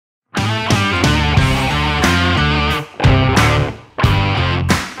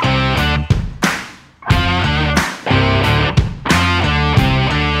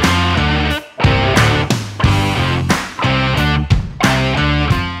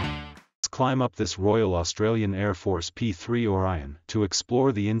climb up this Royal Australian Air Force P-3 Orion to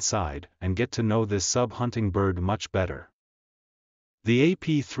explore the inside and get to know this sub-hunting bird much better. The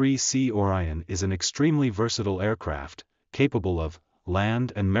AP-3C Orion is an extremely versatile aircraft, capable of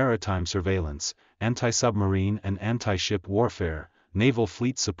land and maritime surveillance, anti-submarine and anti-ship warfare, naval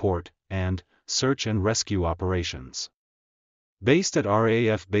fleet support, and search and rescue operations. Based at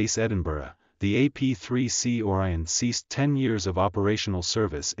RAAF Base Edinburgh, the AP-3C Orion ceased 10 years of operational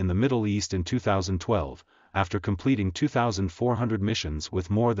service in the Middle East in 2012, after completing 2,400 missions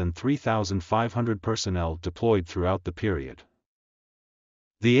with more than 3,500 personnel deployed throughout the period.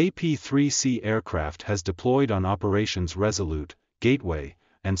 The AP-3C aircraft has deployed on Operations Resolute, Gateway,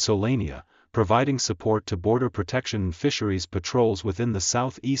 and Solania, providing support to border protection and fisheries patrols within the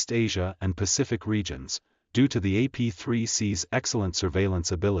Southeast Asia and Pacific regions. Due to the AP-3C's excellent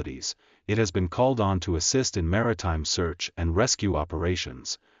surveillance abilities, it has been called on to assist in maritime search and rescue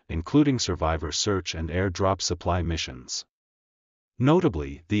operations, including survivor search and airdrop supply missions.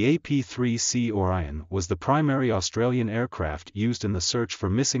 Notably, the AP-3C Orion was the primary Australian aircraft used in the search for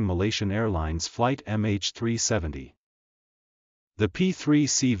missing Malaysian Airlines flight MH370. The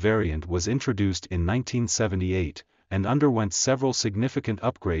P-3C variant was introduced in 1978, and underwent several significant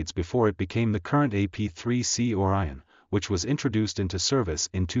upgrades before it became the current AP-3C Orion, which was introduced into service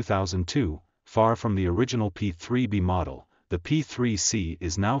in 2002. Far from the original P-3B model, the P-3C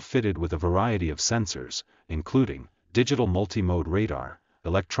is now fitted with a variety of sensors, including digital multimode radar,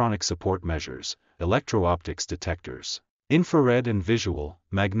 electronic support measures, electro-optics detectors, infrared and visual,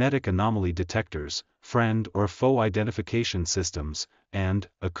 magnetic anomaly detectors, friend or foe identification systems, and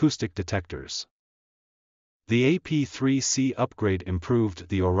acoustic detectors. The AP-3C upgrade improved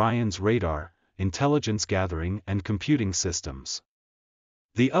the Orion's radar, intelligence gathering and computing systems.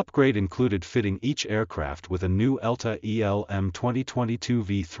 The upgrade included fitting each aircraft with a new ELTA ELM 2022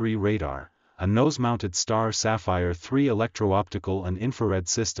 V3 radar, a nose-mounted Star Sapphire 3 electro-optical and infrared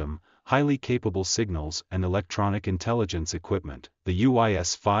system, highly capable signals and electronic intelligence equipment, the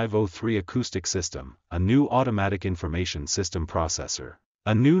UIS-503 acoustic system, a new automatic information system processor,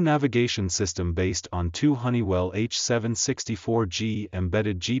 a new navigation system based on two Honeywell H764G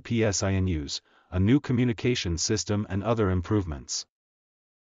embedded GPS INUs, a new communication system and other improvements.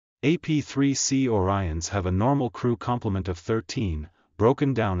 AP-3C Orions have a normal crew complement of 13,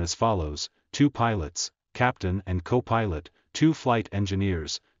 broken down as follows: 2 pilots, captain and co-pilot, 2 flight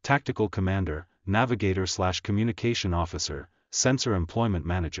engineers, tactical commander, navigator/communication officer, sensor employment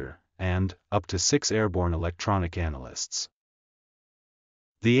manager, and up to 6 airborne electronic analysts.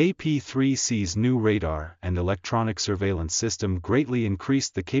 The AP-3C's new radar and electronic surveillance system greatly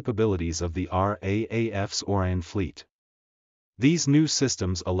increased the capabilities of the RAAF's Orion fleet. These new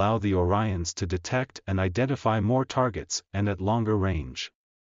systems allow the Orions to detect and identify more targets and at longer range.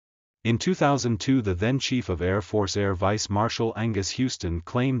 In 2002, the then Chief of Air Force Air Vice Marshal Angus Houston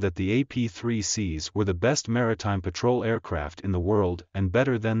claimed that the AP-3Cs were the best maritime patrol aircraft in the world and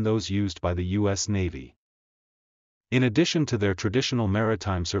better than those used by the U.S. Navy. In addition to their traditional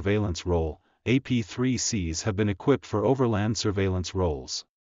maritime surveillance role, AP-3Cs have been equipped for overland surveillance roles.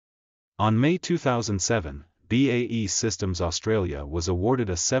 On May 2007, BAE Systems Australia was awarded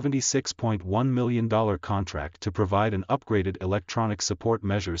a $76.1 million contract to provide an upgraded electronic support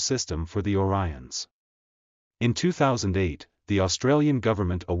measures system for the Orions. In 2008, the Australian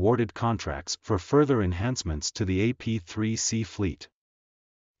government awarded contracts for further enhancements to the AP-3C fleet.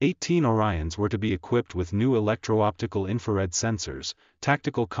 18 Orions were to be equipped with new electro-optical infrared sensors,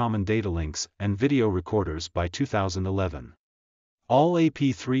 tactical common data links, and video recorders by 2011. All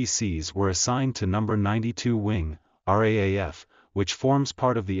AP-3Cs were assigned to No. 92 Wing, RAAF, which forms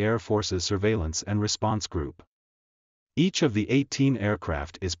part of the Air Force's Surveillance and Response Group. Each of the 18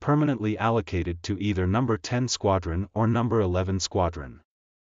 aircraft is permanently allocated to either No. 10 Squadron or No. 11 Squadron.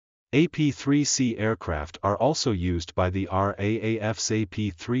 AP-3C aircraft are also used by the RAAF's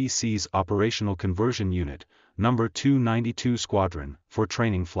AP-3C's Operational Conversion Unit, No. 292 Squadron, for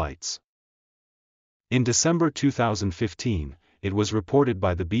training flights. In December 2015, it was reported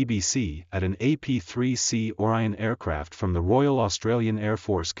by the BBC that an AP-3C Orion aircraft from the Royal Australian Air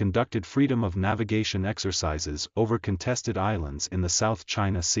Force conducted freedom of navigation exercises over contested islands in the South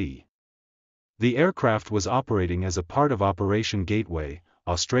China Sea. The aircraft was operating as a part of Operation Gateway,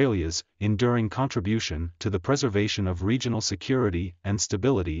 Australia's enduring contribution to the preservation of regional security and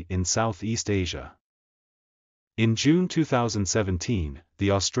stability in Southeast Asia. In June 2017,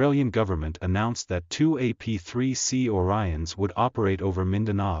 the Australian government announced that 2 AP-3C Orions would operate over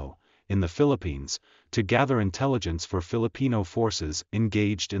Mindanao, in the Philippines, to gather intelligence for Filipino forces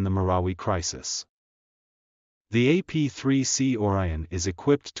engaged in the Marawi crisis. The AP-3C Orion is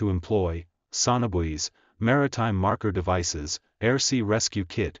equipped to employ sonobuoys, maritime marker devices, air-sea rescue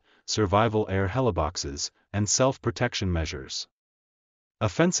kit, survival air heliboxes, and self-protection measures.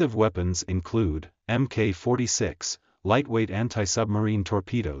 Offensive weapons include Mk-46, lightweight anti-submarine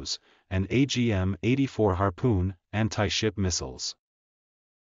torpedoes, and AGM-84 Harpoon, anti-ship missiles.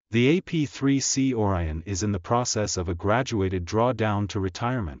 The AP-3C Orion is in the process of a graduated drawdown to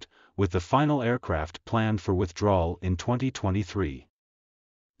retirement, with the final aircraft planned for withdrawal in 2023.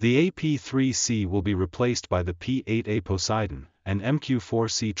 The AP-3C will be replaced by the P-8A Poseidon and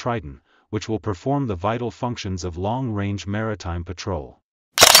MQ-4C Triton, which will perform the vital functions of long-range maritime patrol.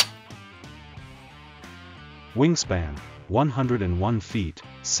 Wingspan, 101 feet,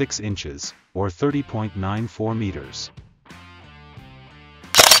 6 inches, or 30.94 meters.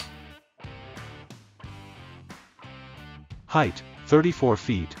 Height, 34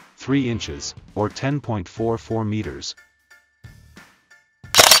 feet, 3 inches, or 10.44 meters.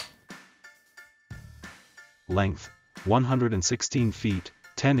 Length, 116 feet,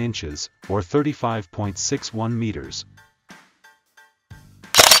 10 inches, or 35.61 meters.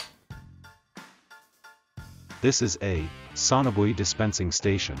 This is a sonobuoy dispensing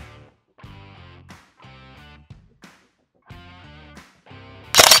station.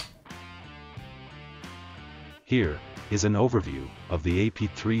 Here is an overview of the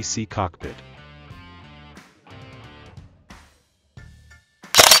AP-3C cockpit.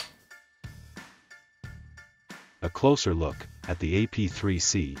 A closer look at the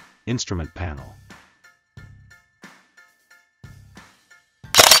AP-3C instrument panel.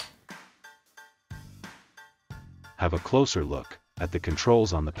 Have a closer look at the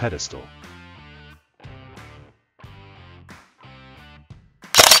controls on the pedestal.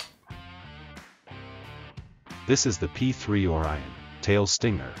 This is the P-3 Orion tail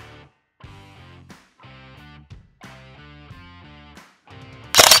stinger.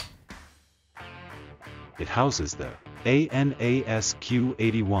 It houses the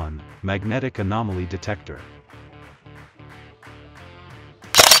ANASQ-81 magnetic anomaly detector.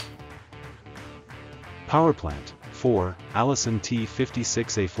 Power plant, 4, Allison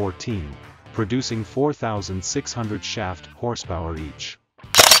T56A14, producing 4,600 shaft horsepower each.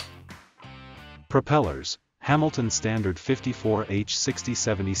 Propellers, Hamilton Standard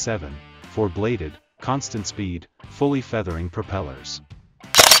 54H6077, 4-bladed, constant speed, fully feathering propellers.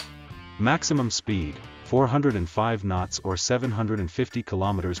 Maximum speed, 405 knots or 750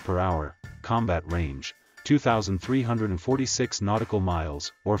 kilometers per hour, combat range, 2,346 nautical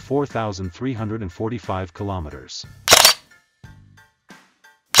miles or 4,345 kilometers.